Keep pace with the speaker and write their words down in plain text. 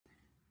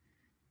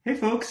Hey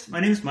folks,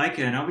 my name is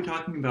Micah and I'll be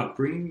talking about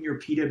bringing your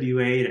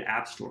PWA to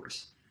app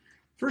stores.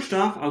 First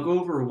off, I'll go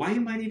over why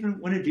you might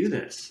even want to do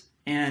this.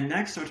 And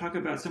next, I'll talk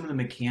about some of the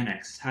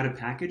mechanics, how to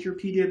package your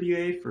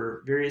PWA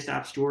for various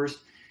app stores,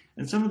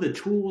 and some of the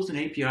tools and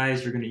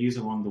APIs you're going to use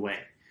along the way.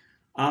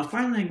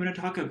 Finally, I'm going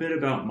to talk a bit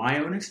about my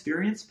own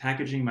experience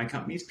packaging my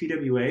company's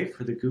PWA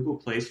for the Google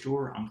Play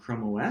Store on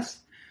Chrome OS,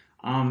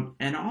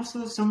 and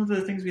also some of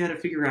the things we had to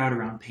figure out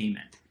around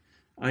payment.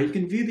 You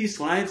can view these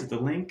slides at the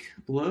link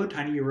below,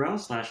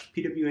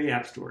 tinyurl/PWA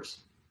App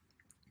Stores.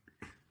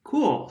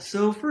 Cool.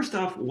 So first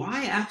off,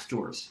 why app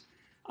stores?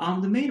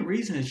 The main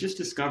reason is just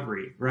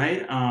discovery, right?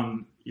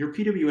 Your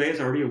PWA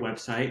is already a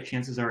website.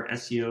 Chances are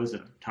SEO is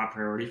a top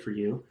priority for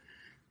you.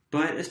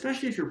 But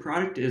especially if your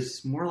product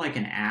is more like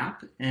an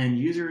app and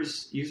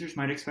users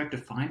might expect to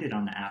find it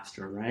on the App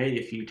Store, right?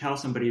 If you tell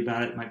somebody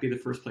about it, it might be the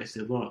first place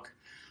they look.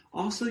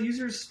 Also,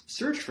 users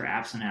search for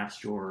apps in App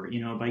Store,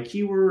 by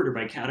keyword or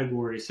by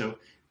category. So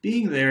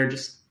being there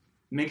just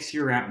makes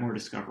your app more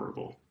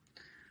discoverable.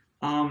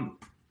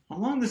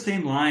 Along the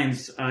same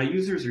lines,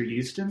 users are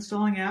used to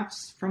installing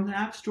apps from the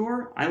App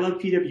Store. I love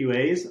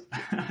PWAs.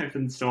 I've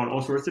installed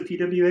all sorts of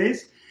PWAs,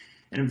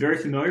 and I'm very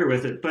familiar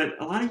with it. But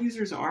a lot of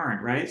users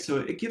aren't, right? So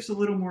it gives a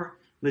little more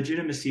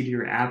legitimacy to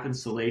your app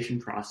installation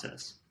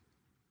process.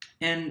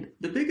 And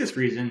the biggest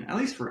reason, at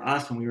least for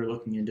us when we were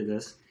looking into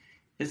this,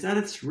 is that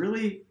it's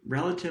really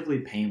relatively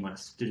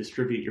painless to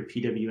distribute your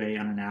PWA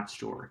on an app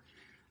store.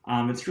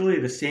 It's really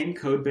the same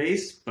code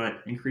base,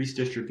 but increased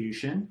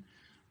distribution.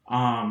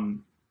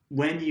 When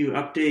you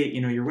update,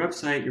 your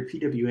website, your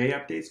PWA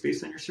updates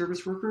based on your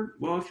service worker.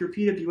 Well, if your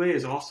PWA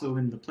is also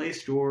in the Play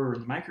Store or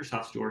the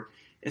Microsoft Store,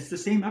 it's the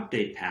same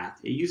update path.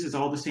 It uses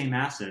all the same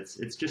assets.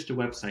 It's just a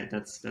website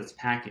that's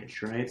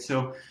packaged, right?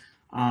 So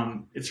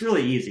it's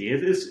really easy.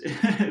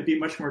 It'd be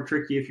much more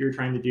tricky if you're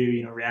trying to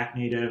do, React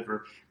Native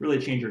or really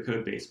change your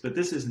code base, but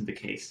this isn't the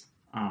case.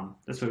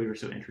 That's why we were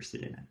so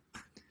interested in it.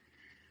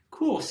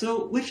 Cool.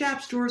 So which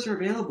app stores are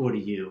available to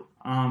you?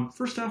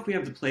 First off, we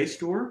have the Play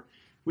Store,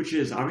 which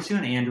is obviously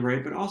on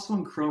Android, but also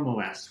on Chrome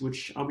OS,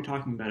 which I'll be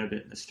talking about a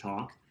bit in this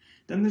talk.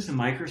 Then there's the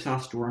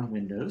Microsoft Store on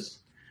Windows,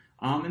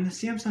 and the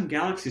Samsung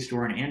Galaxy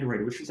Store on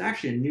Android, which was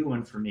actually a new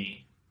one for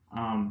me.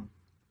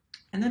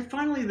 And then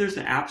finally, there's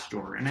the App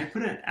Store, and I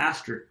put an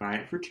asterisk by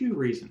it for two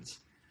reasons.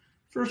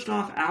 First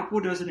off, Apple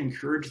doesn't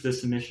encourage the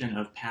submission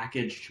of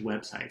packaged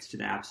websites to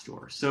the App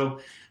Store. So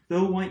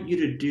they'll want you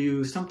to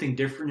do something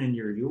different in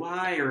your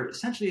UI or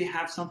essentially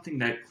have something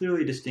that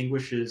clearly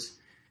distinguishes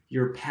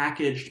your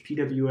packaged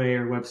PWA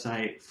or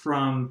website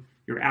from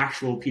your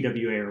actual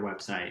PWA or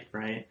website,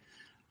 right?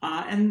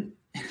 And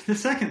the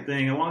second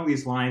thing along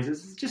these lines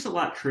is it's just a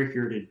lot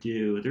trickier to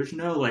do. There's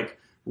no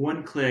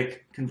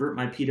one-click convert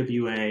my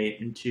PWA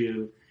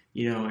into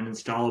an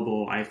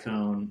installable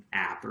iPhone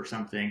app or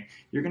something.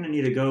 You're going to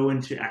need to go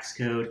into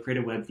Xcode, create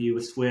a web view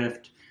with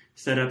Swift,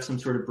 set up some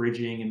sort of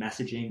bridging and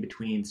messaging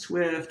between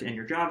Swift and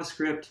your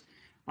JavaScript.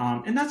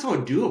 And that's all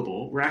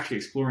doable. We're actually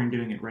exploring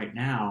doing it right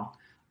now.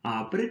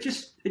 But it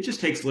just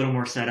takes a little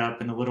more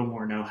setup and a little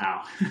more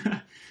know-how.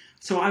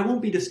 So I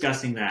won't be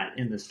discussing that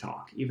in this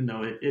talk, even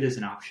though it is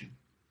an option.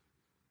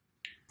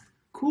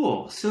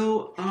 Cool.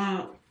 So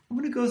I'm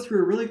going to go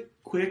through a really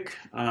quick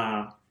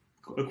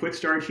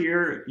start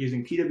here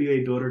using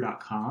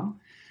pwabuilder.com,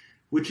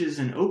 which is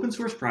an open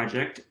source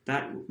project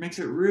that makes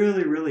it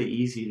really, really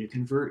easy to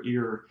convert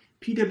your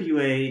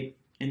PWA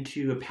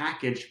into a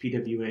packaged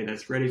PWA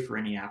that's ready for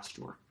any app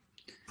store.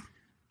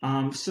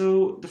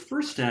 So the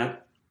first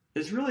step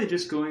is really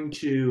just going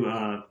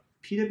to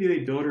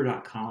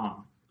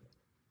pwabuilder.com,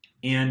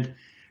 and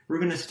we're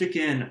going to stick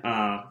in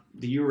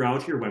the URL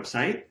to your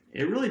website.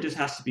 It really just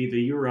has to be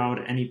the URL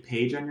to any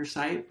page on your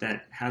site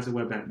that has a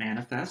web app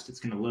manifest. It's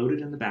going to load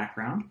it in the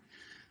background,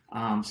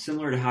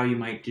 similar to how you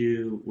might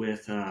do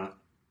with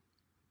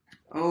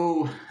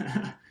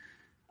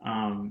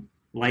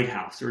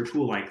Lighthouse or a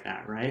tool like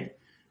that, right?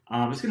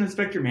 It's going to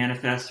inspect your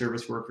manifest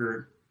service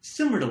worker,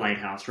 similar to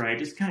Lighthouse, right?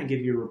 Just kind of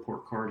give you a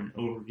report card and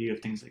overview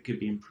of things that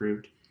could be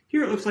improved.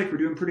 Here it looks like we're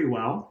doing pretty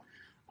well.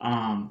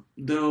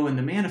 Though in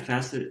the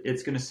manifest,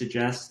 it's going to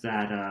suggest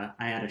that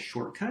I add a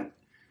shortcut.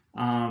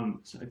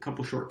 So a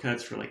couple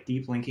shortcuts for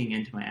deep linking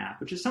into my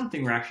app, which is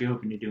something we're actually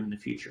hoping to do in the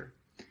future.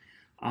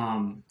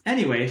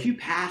 Anyway, if you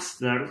pass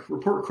the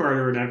report card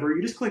or whatever,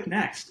 you just click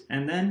next,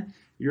 and then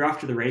you're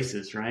off to the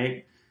races,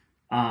 right?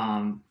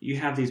 You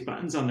have these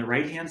buttons on the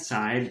right-hand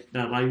side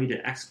that allow you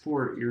to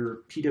export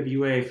your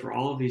PWA for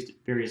all of these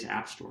various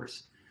app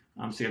stores.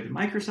 So you have the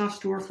Microsoft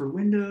Store for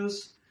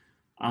Windows,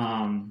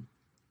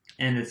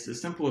 and it's as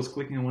simple as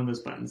clicking on one of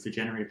those buttons to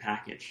generate a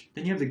package.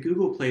 Then you have the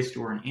Google Play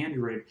Store on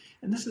Android,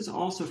 and this is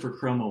also for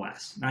Chrome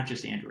OS, not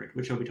just Android,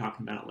 which I'll be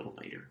talking about a little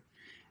later.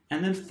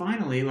 And then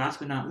finally, last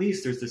but not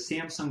least, there's the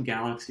Samsung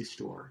Galaxy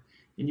Store.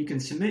 And you can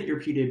submit your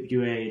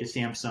PWA to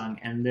Samsung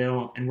and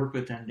work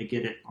with them to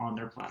get it on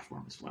their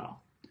platform as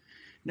well.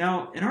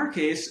 Now, in our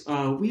case,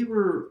 we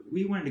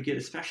wanted to get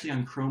especially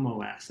on Chrome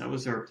OS. That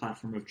was our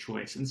platform of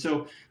choice. And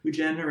so we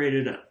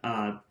generated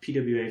a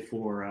PWA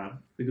for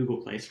the Google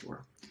Play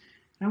Store.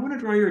 I want to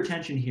draw your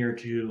attention here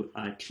to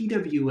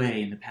TWA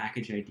in the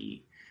package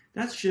ID.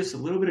 That's just a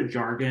little bit of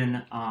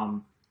jargon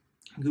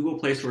Google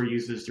Play Store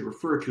uses to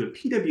refer to a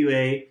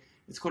PWA.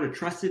 It's called a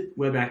trusted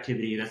web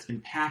activity that's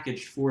been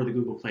packaged for the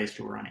Google Play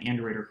Store on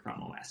Android or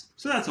Chrome OS.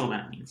 So that's all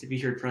that means if you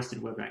hear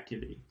trusted web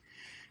activity.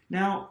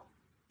 Now,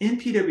 in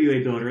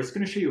PWA Builder, it's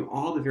going to show you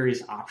all the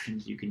various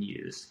options you can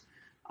use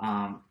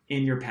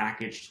in your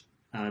packaged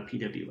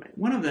PWA.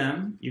 One of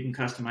them you can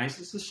customize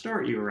is the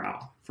start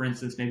URL. For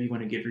instance, maybe you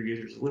want to give your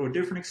users a little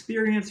different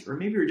experience, or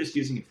maybe you're just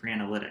using it for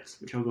analytics,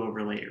 which I'll go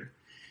over later.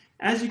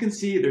 As you can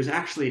see, there's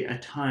actually a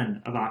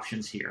ton of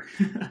options here.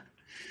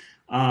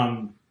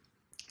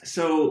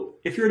 So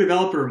if you're a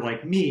developer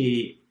like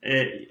me,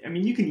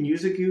 you can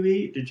use a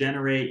GUI to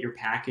generate your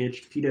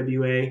packaged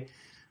PWA,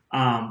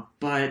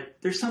 but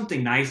there's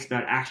something nice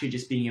about actually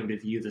just being able to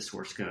view the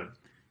source code.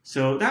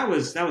 So that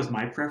was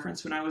my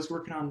preference when I was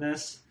working on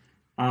this.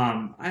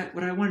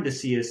 What I wanted to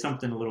see is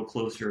something a little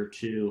closer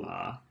to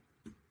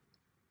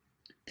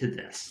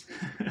this.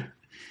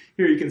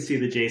 Here you can see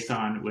the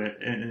JSON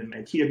and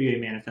my TWA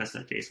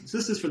manifest.json. So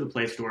this is for the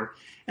Play Store,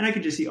 and I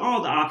can just see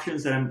all the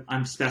options that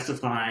I'm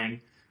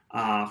specifying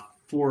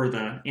for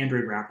the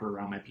Android wrapper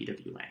around my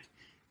PWA.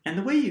 And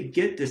the way you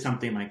get to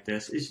something like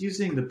this is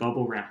using the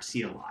Bubble Wrap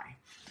CLI.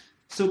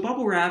 So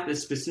Bubble Wrap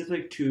is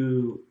specific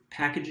to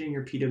packaging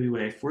your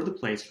PWA for the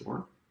Play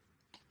Store.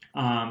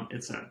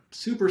 It's a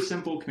super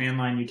simple command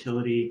line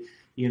utility.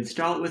 You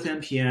install it with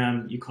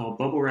npm, you call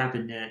bubble wrap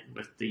init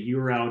with the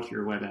URL to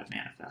your web app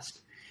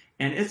manifest.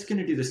 And it's going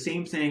to do the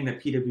same thing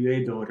that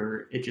PWA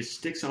Builder. It just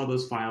sticks all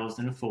those files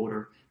in a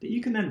folder that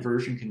you can then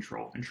version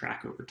control and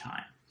track over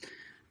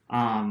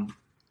time.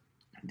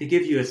 To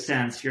give you a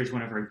sense, here's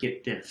one of our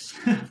Git diffs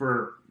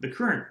for the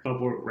current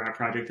Bubble Wrap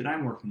project that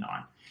I'm working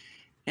on.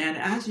 And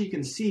as you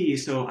can see,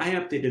 so I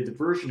updated the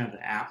version of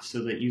the app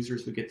so that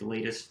users would get the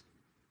latest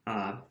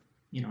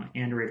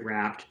Android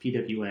wrapped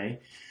PWA.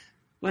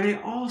 But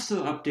I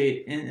also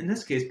update, in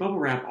this case, Bubble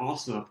Wrap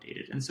also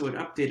updated. And so it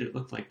updated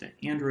looked like the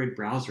Android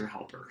browser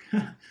helper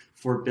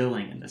for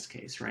billing in this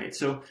case, right?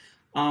 So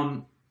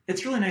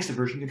it's really nice to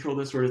version control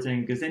this sort of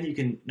thing, because then you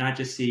can not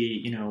just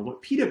see,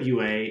 what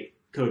PWA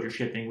code you're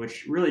shipping,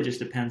 which really just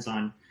depends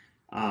on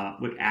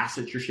what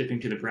assets you're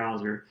shipping to the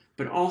browser,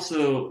 but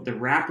also the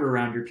wrapper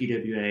around your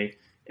PWA,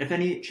 if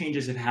any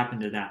changes have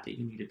happened to that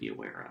you need to be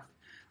aware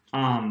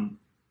of.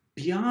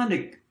 Beyond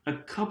a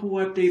couple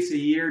updates a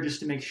year just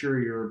to make sure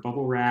your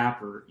Bubble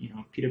Wrap or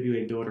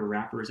PWA Builder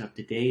wrapper is up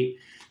to date,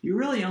 you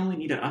really only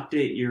need to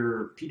update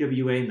your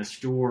PWA in the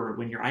store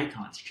when your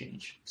icons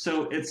change.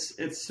 So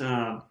it's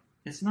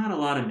not a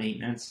lot of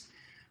maintenance.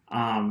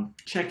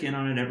 Check in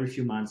on it every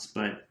few months,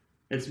 but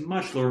it's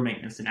much lower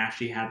maintenance than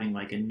actually having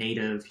like a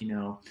native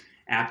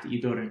app that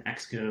you build in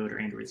Xcode or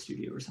Android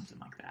Studio or something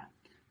like that.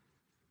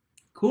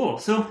 Cool.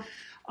 So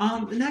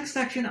the next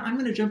section, I'm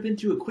going to jump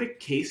into a quick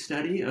case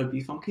study of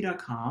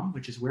BeFunky.com,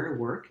 which is where I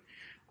work.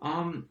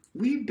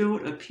 We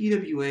built a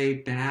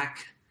PWA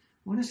back,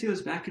 I want to say it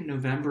was back in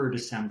November or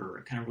December.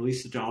 I kind of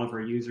released it to all of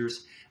our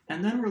users.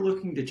 And then we're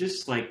looking to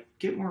just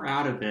get more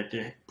out of it,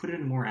 to put it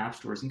in more app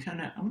stores. And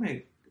I'm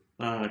going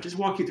to just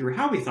walk you through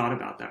how we thought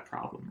about that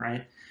problem,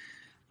 right?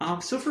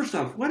 So first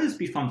off, what is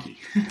BeFunky?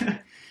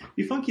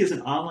 BeFunky is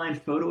an online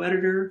photo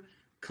editor,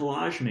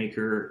 collage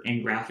maker,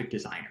 and graphic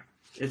designer.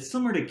 It's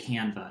similar to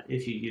Canva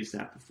if you used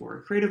that before.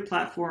 A creative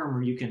platform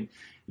where you can,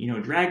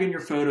 drag in your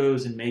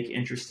photos and make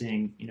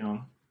interesting,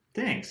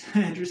 things,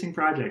 interesting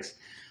projects.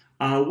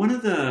 One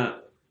of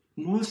the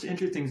most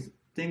interesting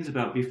things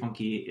about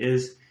BeFunky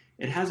is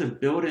it has a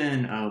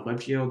built-in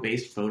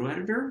WebGL-based photo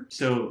editor,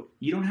 so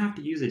you don't have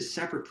to use a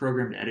separate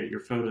program to edit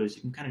your photos.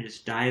 You can kind of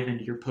just dive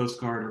into your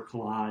postcard or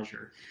collage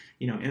or,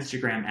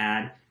 Instagram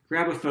ad,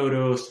 grab a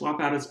photo, swap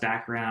out its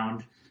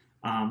background.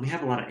 We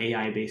have a lot of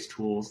AI-based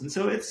tools, and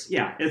so it's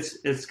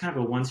kind of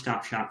a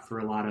one-stop shop for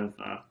a lot of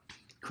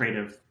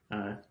creative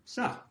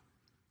stuff.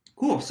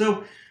 Cool.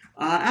 So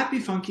at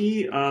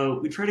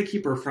BeFunky, we try to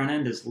keep our front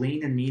end as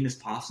lean and mean as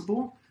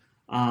possible.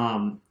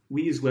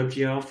 We use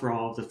WebGL for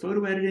all of the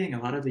photo editing,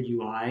 a lot of the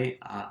UI,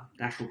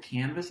 the actual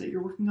canvas that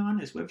you're working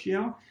on is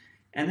WebGL,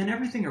 and then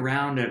everything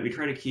around it we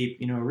try to keep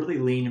really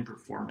lean and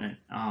performant,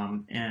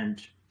 and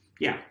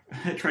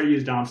try to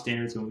use DOM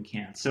standards when we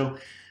can. So.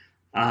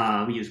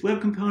 We use web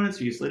components,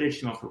 we use lit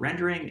HTML for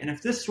rendering, and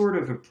if this sort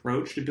of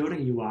approach to building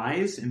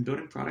UIs and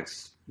building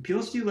products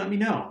appeals to you, let me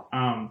know.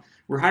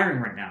 We're hiring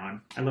right now, and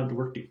I'd love to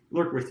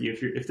work with you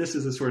if this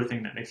is the sort of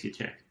thing that makes you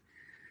tick.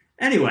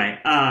 Anyway,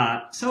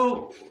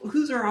 so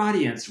who's our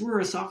audience?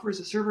 We're a software as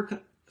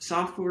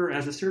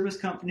a service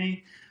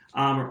company.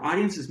 Our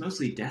audience is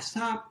mostly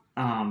desktop,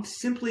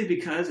 simply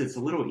because it's a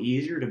little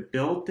easier to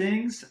build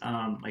things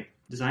like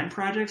design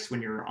projects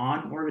when you're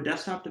on more of a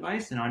desktop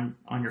device than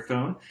on your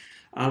phone.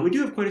 We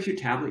do have quite a few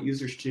tablet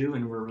users too,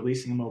 and we're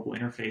releasing a mobile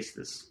interface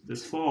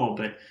this fall,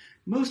 but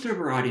most of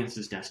our audience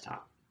is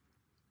desktop.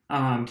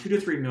 2 to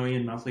 3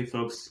 million monthly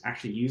folks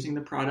actually using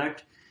the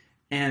product,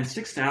 and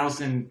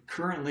 6,000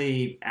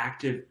 currently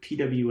active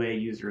PWA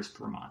users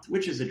per month,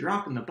 which is a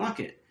drop in the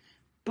bucket.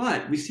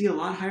 but we see a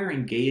lot higher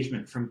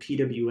engagement from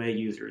PWA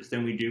users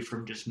than we do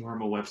from just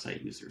normal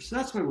website users. So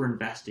that's why we're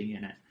investing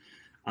in it.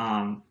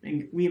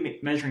 And we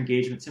measure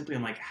engagement simply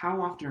on like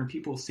how often are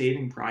people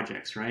saving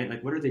projects, right?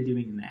 Like what are they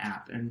doing in the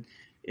app? And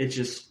it's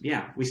just,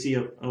 yeah, we see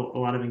a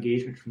lot of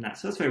engagement from that.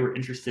 So that's why we're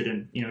interested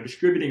in,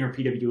 distributing our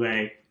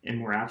PWA in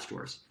more app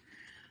stores.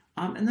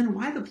 And then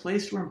why the Play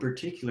Store in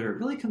particular, it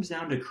really comes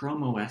down to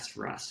Chrome OS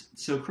for us.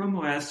 So Chrome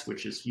OS,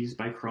 which is used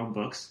by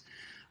Chromebooks,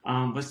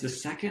 was the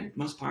second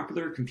most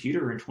popular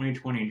computer in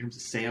 2020 in terms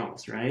of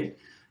sales, right?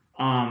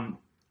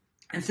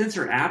 And since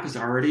our app is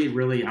already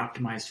really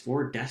optimized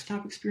for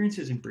desktop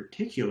experiences in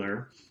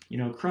particular,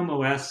 Chrome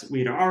OS we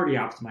had already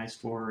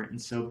optimized for,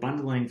 and so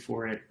bundling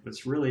for it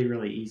was really,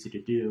 really easy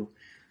to do.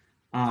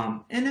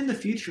 And in the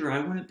future, I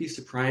wouldn't be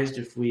surprised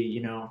if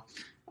we,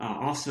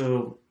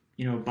 also,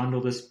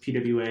 bundle this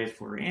PWA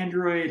for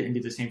Android and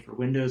do the same for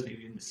Windows,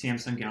 maybe in the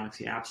Samsung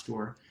Galaxy App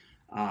Store.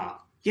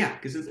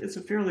 Because it's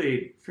a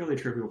fairly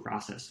trivial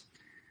process.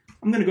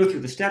 I'm going to go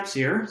through the steps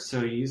here.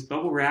 So you use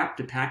Bubble Wrap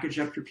to package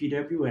up your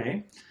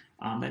PWA.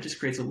 That just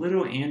creates a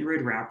little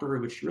Android wrapper,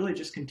 which really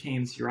just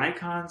contains your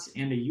icons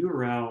and a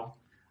URL,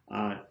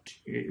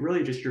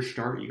 really just your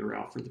start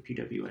URL for the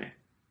PWA.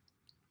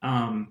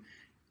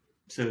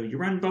 So you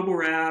run Bubble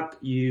Wrap,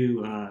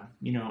 you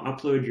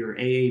upload your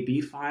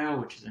AAB file,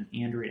 which is an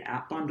Android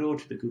app bundle,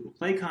 to the Google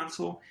Play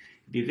console.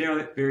 It'd be a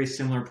very, very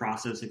similar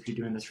process if you're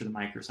doing this for the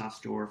Microsoft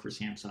Store or for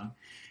Samsung.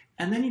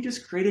 And then you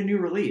just create a new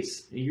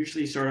release. You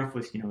usually start off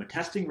with a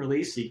testing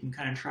release so you can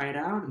kind of try it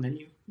out, and then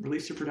you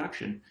release to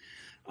production.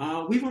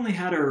 We've only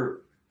had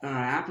our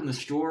app in the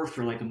store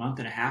for like a month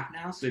and a half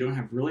now, so we don't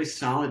have really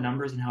solid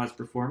numbers on how it's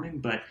performing.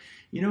 But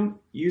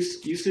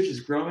usage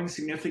is growing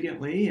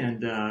significantly,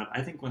 and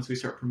I think once we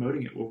start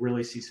promoting it, we'll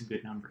really see some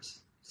good numbers.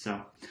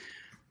 So,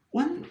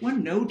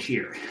 one note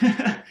here: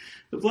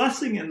 the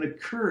blessing and the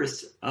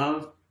curse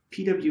of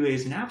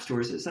PWAs in app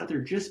stores is that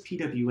they're just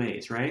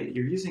PWAs, right?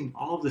 You're using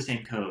all of the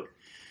same code.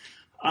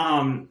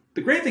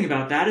 The great thing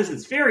about that is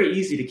it's very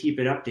easy to keep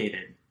it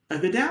updated.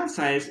 The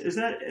downside is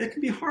that it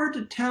can be hard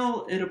to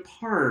tell it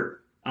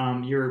apart,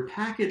 your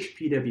packaged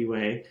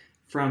PWA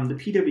from the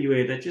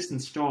PWA that just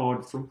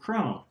installed from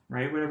Chrome,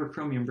 right? Whatever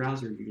Chromium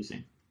browser you're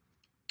using.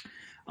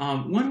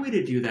 One way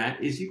to do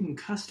that is you can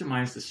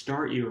customize the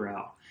start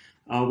URL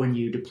when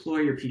you deploy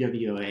your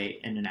PWA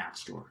in an app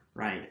store,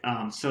 right?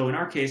 So in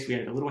our case, we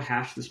had a little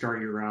hash to the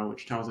start URL,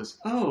 which tells us,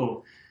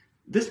 oh,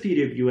 this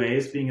PWA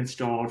is being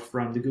installed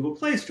from the Google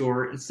Play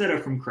Store instead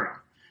of from Chrome.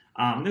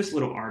 There's a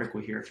little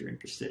article here if you're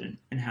interested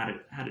in how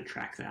to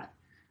track that.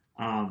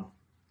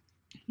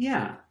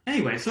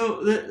 Anyway,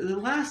 so the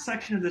last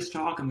section of this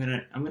talk, I'm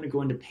gonna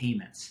go into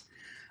payments,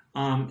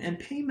 and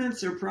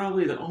payments are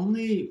probably the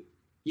only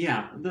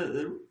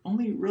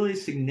really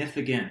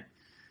significant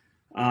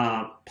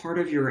part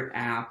of your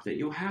app that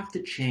you'll have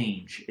to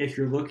change if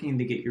you're looking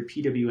to get your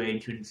PWA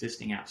into an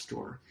existing app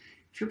store.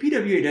 If your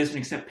PWA doesn't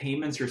accept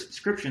payments or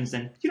subscriptions,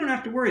 then you don't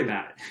have to worry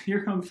about it.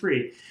 You're home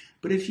free.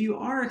 But if you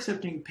are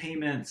accepting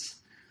payments,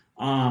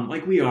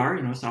 like we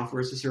are,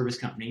 software as a service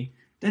company,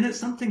 then it's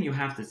something you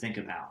have to think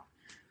about.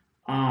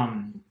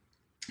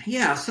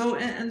 So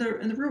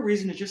the real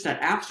reason is just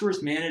that app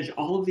stores manage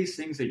all of these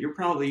things that you're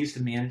probably used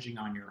to managing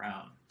on your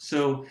own.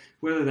 So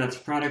whether that's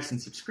products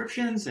and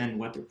subscriptions and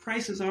what their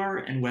prices are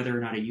and whether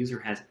or not a user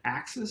has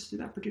access to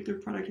that particular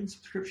product and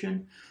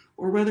subscription,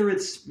 or whether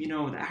it's,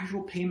 the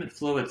actual payment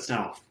flow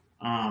itself,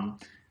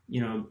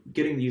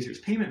 getting the user's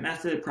payment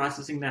method,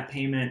 processing that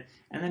payment,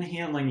 and then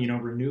handling,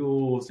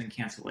 renewals and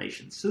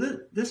cancellations. So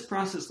this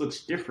process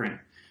looks different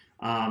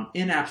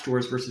in app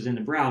stores versus in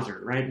the browser,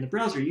 right? In the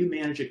browser, you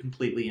manage it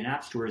completely. In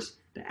app stores,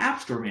 the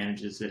App Store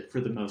manages it for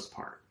the most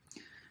part.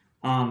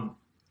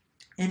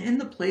 And in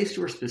the Play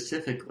Store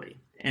specifically,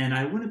 and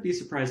I wouldn't be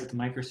surprised if the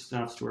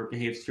Microsoft Store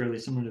behaves fairly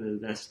similar to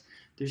this,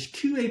 there's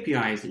two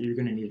APIs that you're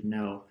going to need to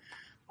know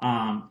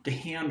to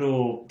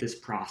handle this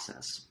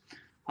process.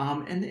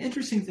 And the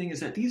interesting thing is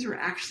that these are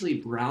actually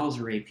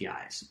browser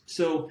APIs.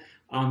 So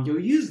you'll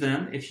use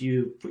them if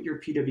you put your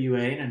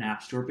PWA in an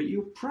app store, but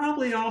you'll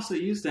probably also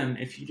use them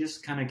if you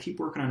just kind of keep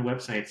working on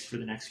websites for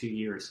the next few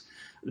years.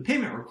 The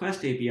Payment Request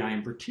API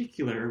in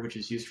particular, which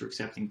is used for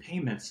accepting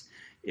payments,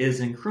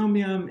 is in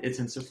Chromium, it's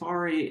in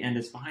Safari, and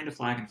it's behind a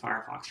flag in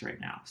Firefox right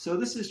now. So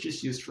this is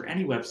just used for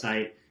any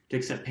website to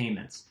accept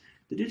payments.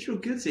 The Digital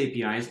Goods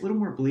API is a little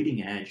more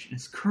bleeding edge, and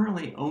it's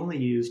currently only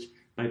used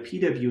by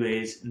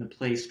PWAs in the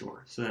Play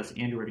Store. So that's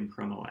Android and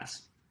Chrome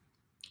OS.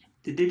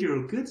 The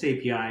Digital Goods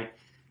API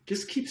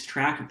just keeps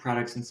track of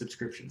products and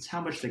subscriptions,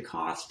 how much they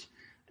cost,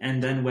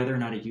 and then whether or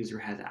not a user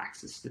has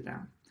access to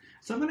them.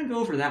 So I'm going to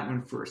go over that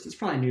one first. It's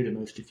probably new to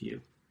most of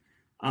you.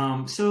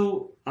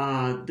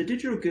 The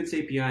Digital Goods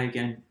API,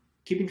 again,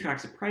 keeping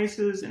track of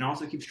prices and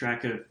also keeps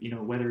track of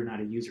whether or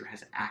not a user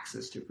has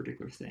access to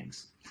particular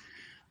things.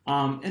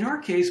 In our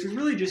case, we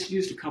really just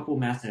used a couple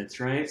methods,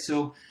 right?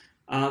 So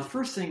the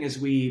first thing is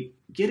we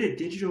get a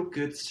digital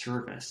goods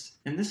service,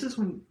 and this is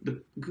when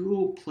the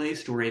Google Play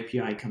Store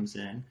API comes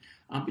in,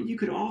 but you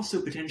could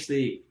also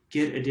potentially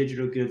get a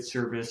digital goods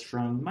service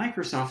from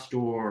Microsoft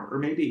Store or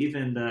maybe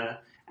even the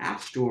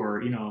App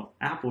Store,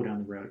 Apple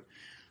down the road.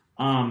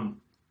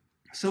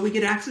 So we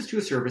get access to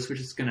a service which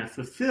is going to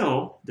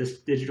fulfill this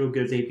digital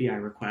goods API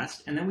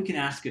request, and then we can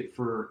ask it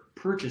for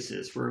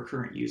purchases for a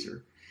current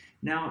user.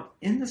 Now,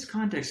 in this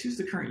context, who's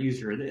the current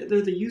user?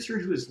 They're the user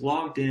who is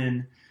logged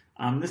in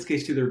this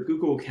case, to their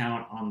Google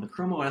account on the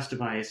Chrome OS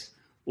device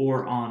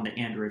or on the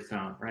Android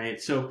phone, right?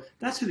 So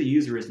that's who the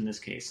user is in this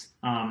case.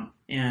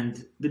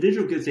 And the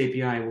Digital Goods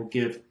API will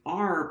give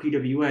our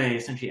PWA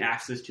essentially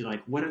access to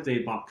what have they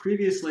bought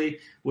previously,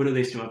 what do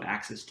they still have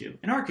access to?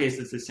 In our case,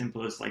 it's as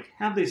simple as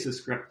have they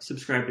subscribed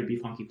to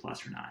BeFunky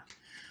Plus or not?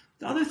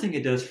 The other thing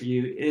it does for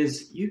you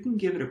is you can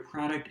give it a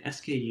product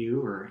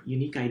SKU or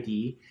unique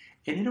ID,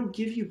 and it'll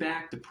give you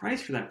back the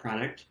price for that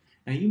product.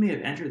 Now, you may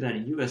have entered that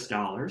in US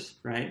dollars,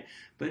 right?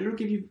 But it'll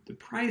give you the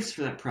price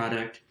for that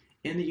product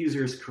in the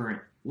user's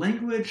current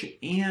language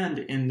and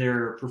in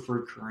their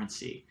preferred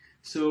currency.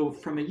 So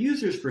from a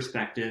user's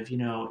perspective,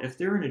 if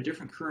they're in a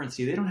different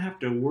currency, they don't have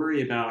to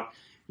worry about,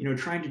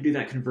 trying to do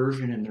that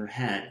conversion in their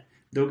head.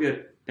 They'll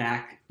get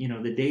back,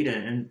 the data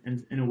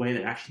in a way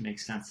that actually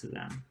makes sense to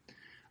them.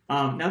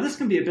 Now, this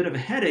can be a bit of a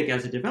headache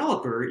as a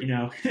developer.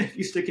 If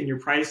you stick in your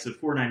price of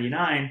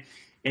 $4.99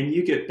 and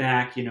you get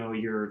back,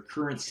 your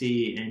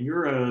currency in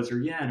euros or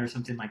yen or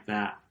something like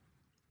that.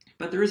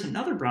 But there is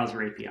another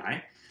browser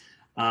API,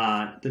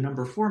 the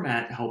number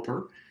format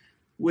helper,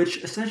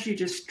 which essentially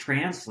just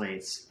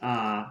translates.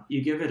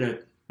 You give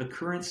it a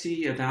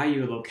currency, a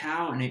value, a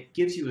locale, and it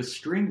gives you a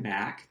string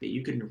back that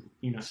you can,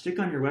 stick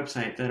on your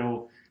website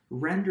that'll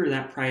render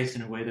that price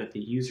in a way that the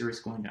user is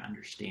going to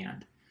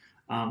understand.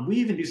 We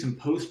even do some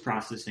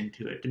post-processing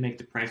to it to make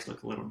the price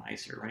look a little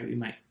nicer, right? We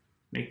might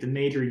make the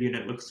major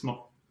unit look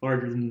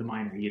larger than the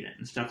minor unit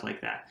and stuff like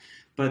that.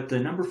 But the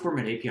number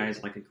format API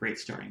is a great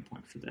starting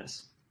point for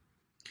this.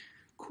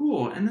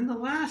 Cool. And then the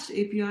last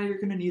API you're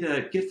going to need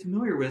to get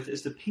familiar with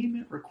is the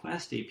payment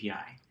request API.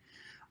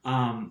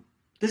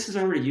 This is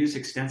already used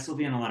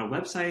extensively on a lot of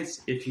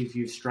websites. If you've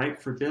used Stripe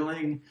for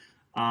billing,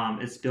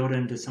 it's built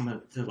into some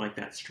of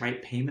that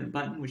Stripe payment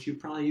button, which you've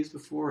probably used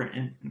before,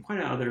 and quite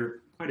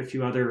a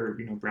few other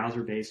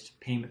browser-based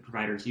payment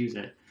providers use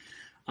it.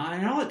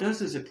 And all it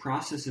does is it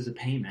processes a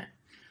payment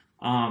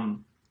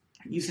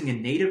using a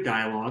native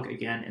dialog,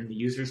 again, in the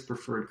user's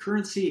preferred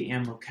currency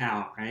and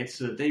locale, right?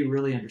 So that they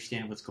really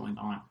understand what's going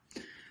on.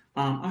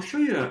 I'll show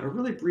you a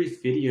really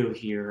brief video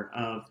here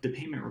of the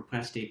payment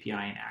request API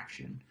in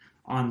action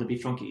on the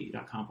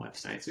BeFunky.com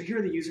website. So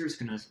here the user is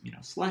going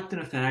to select an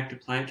effect,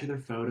 apply it to their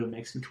photo,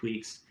 make some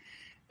tweaks,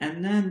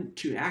 and then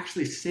to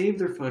actually save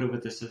their photo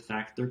with this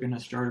effect, they're going to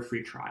start a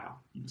free trial.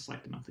 You can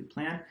select the monthly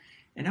plan.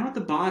 And now at the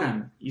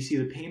bottom, you see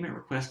the payment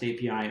request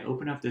API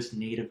open up this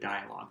native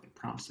dialog that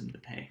prompts them to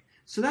pay.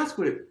 So that's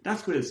what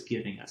it's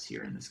giving us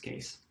here in this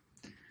case.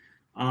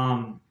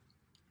 I'm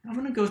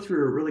going to go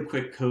through a really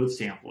quick code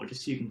sample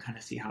just so you can kind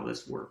of see how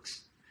this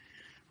works.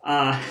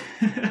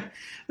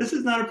 This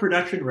is not a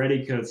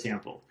production-ready code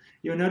sample.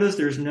 You'll notice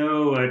there's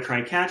no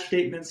try-catch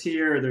statements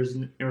here,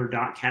 or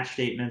 .catch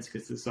statements,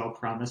 because this is all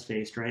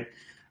promise-based, right?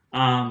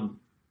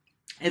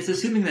 It's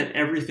assuming that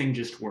everything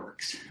just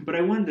works. But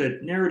I wanted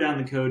to narrow down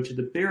the code to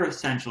the bare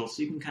essentials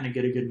so you can kind of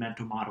get a good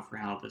mental model for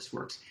how this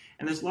works.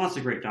 And there's lots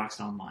of great docs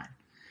online.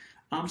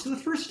 So the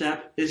first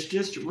step is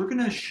we're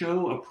going to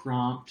show a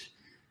prompt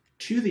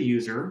to the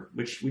user,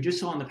 which we just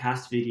saw in the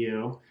past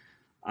video,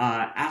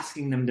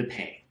 asking them to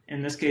pay.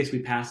 In this case, we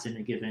passed in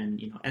a given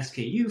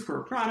SKU for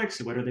a product,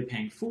 so what are they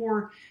paying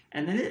for?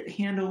 And then it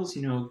handles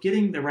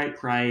getting the right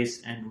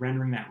price and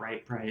rendering that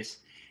right price.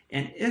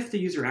 And if the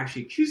user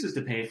actually chooses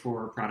to pay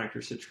for a product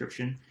or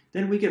subscription,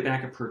 then we get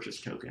back a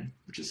purchase token,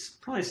 which is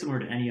probably similar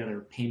to any other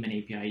payment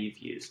API you've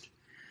used.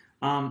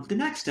 The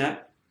next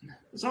step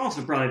is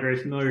also probably very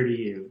familiar to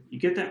you. You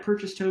get that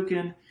purchase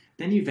token,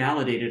 then you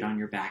validate it on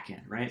your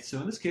backend, right? So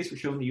in this case, we're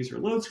showing the user a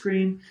load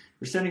screen.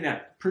 We're sending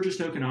that purchase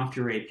token off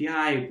to our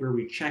API where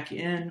we check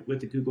in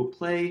with the Google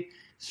Play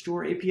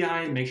Store API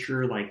and make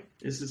sure,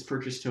 is this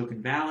purchase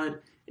token valid?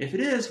 If it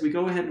is, we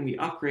go ahead and we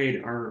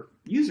upgrade our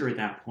user at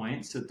that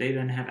point so that they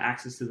then have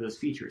access to those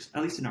features.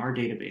 At least in our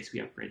database,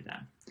 we upgrade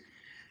them.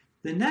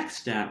 The next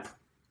step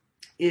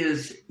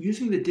is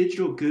using the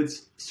digital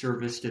goods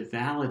service to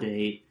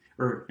validate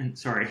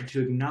to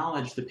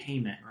acknowledge the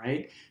payment,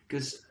 right?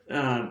 Because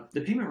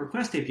the payment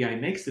request API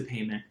makes the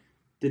payment.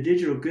 The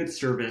digital goods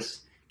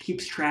service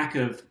keeps track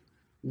of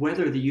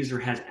whether the user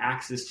has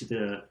access to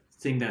the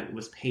thing that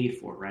was paid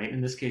for, right? In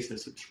this case, the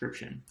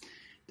subscription.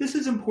 This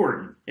is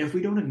important. If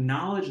we don't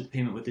acknowledge the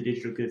payment with the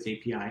digital goods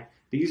API,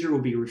 the user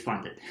will be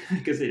refunded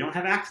because they don't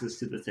have access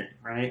to the thing,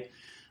 right?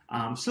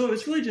 So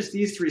it's really just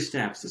these three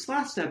steps. This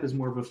last step is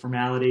more of a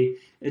formality.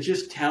 It's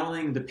just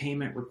telling the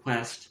payment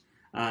request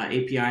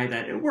API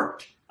that it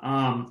worked.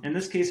 In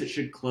this case, it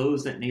should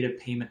close that native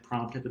payment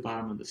prompt at the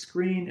bottom of the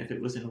screen if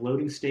it was in a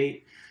loading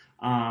state.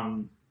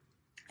 And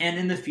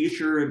in the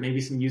future, maybe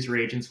some user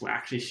agents will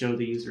actually show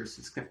the user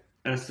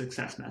a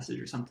success message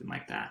or something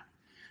like that.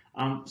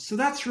 So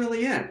that's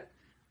really it.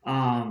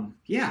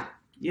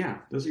 Yeah,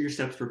 those are your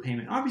steps for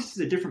payment.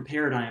 Obviously, it's a different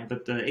paradigm,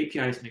 but the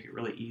APIs make it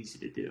really easy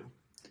to do.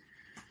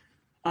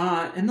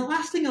 And the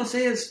last thing I'll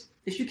say is,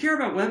 if you care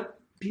about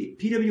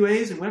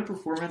PWAs and web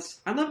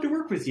performance, I'd love to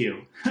work with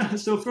you.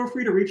 So feel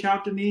free to reach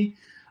out to me.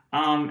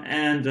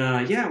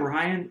 Yeah, we're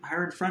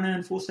hiring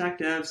front-end full stack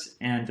devs,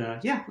 and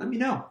yeah, let me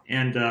know.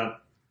 And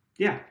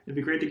yeah, it'd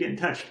be great to get in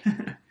touch.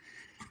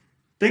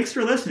 Thanks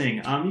for listening.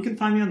 You can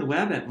find me on the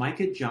web at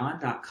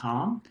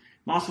micahjohn.com.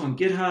 I'm also on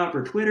GitHub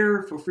or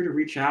Twitter. Feel free to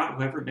reach out,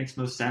 however it makes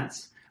most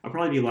sense. I'll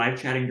probably be live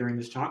chatting during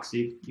this talk, so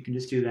you can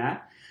just do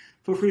that.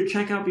 Feel free to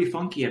check out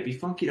BeFunky at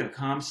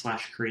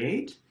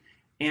befunky.com/create.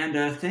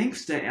 And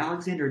thanks to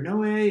Alexander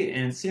Noe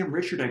and Sam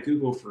Richard at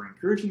Google for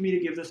encouraging me to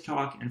give this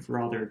talk and for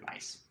all their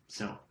advice.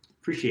 So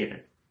appreciate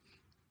it.